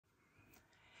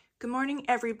Good morning,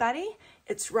 everybody.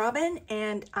 It's Robin,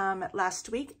 and last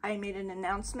week I made an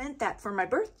announcement that for my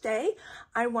birthday,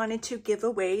 I wanted to give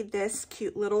away this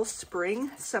cute little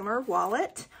spring summer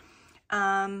wallet.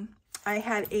 I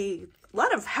had a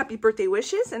lot of happy birthday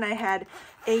wishes, and I had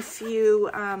a few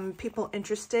people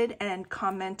interested and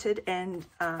commented and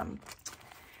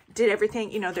did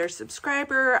everything. You know, they're a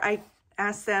subscriber. I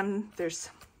asked them, there's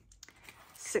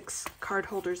 6 card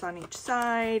holders on each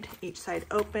side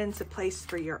opens, a place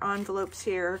for your envelopes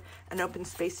here, an open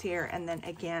space here, and then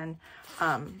again,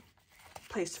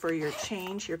 place for your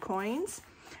change, your coins.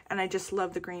 And I just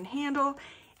love the green handle,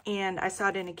 and I saw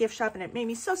it in a gift shop and it made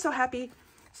me so happy.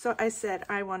 So I said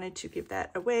I wanted to give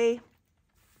that away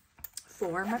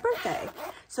for my birthday.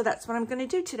 So that's what I'm going to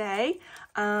do today.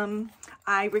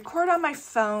 I record on my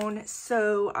phone,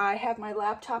 so I have my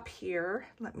laptop here.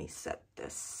 Let me set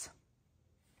this,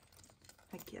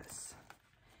 I guess,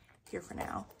 here for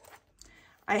now.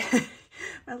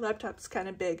 My laptop's kind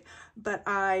of big, but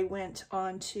I went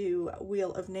on to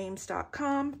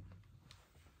wheelofnames.com,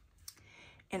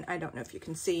 and I don't know if you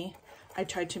can see, I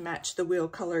tried to match the wheel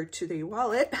color to the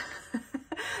wallet,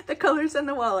 the colors in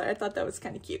the wallet. I thought that was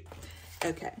kind of cute.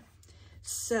 Okay,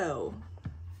 so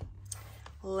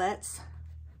let's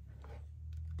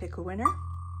pick a winner.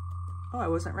 Oh, I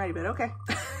wasn't ready, but okay.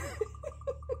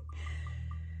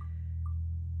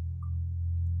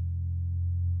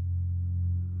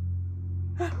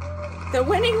 The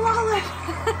winning wallet.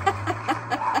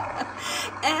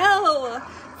 Elle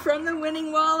from the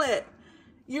winning wallet.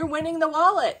 You're winning the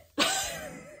wallet.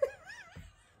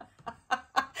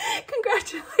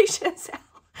 Congratulations, Elle.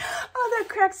 Oh, that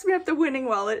cracks me up. The winning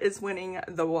wallet is winning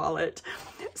the wallet.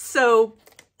 So,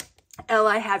 Elle,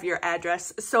 I have your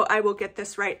address, so I will get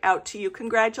this right out to you.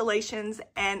 Congratulations,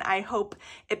 and I hope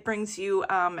it brings you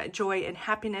joy and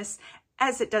happiness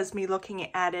as it does me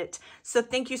looking at it. So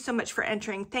thank you so much for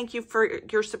entering. Thank you for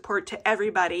your support to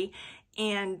everybody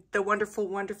and the wonderful,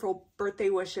 wonderful birthday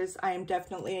wishes. I am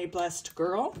definitely a blessed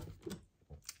girl.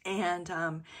 And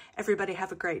everybody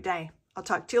have a great day. I'll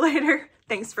talk to you later.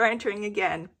 Thanks for entering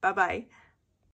again. Bye-bye.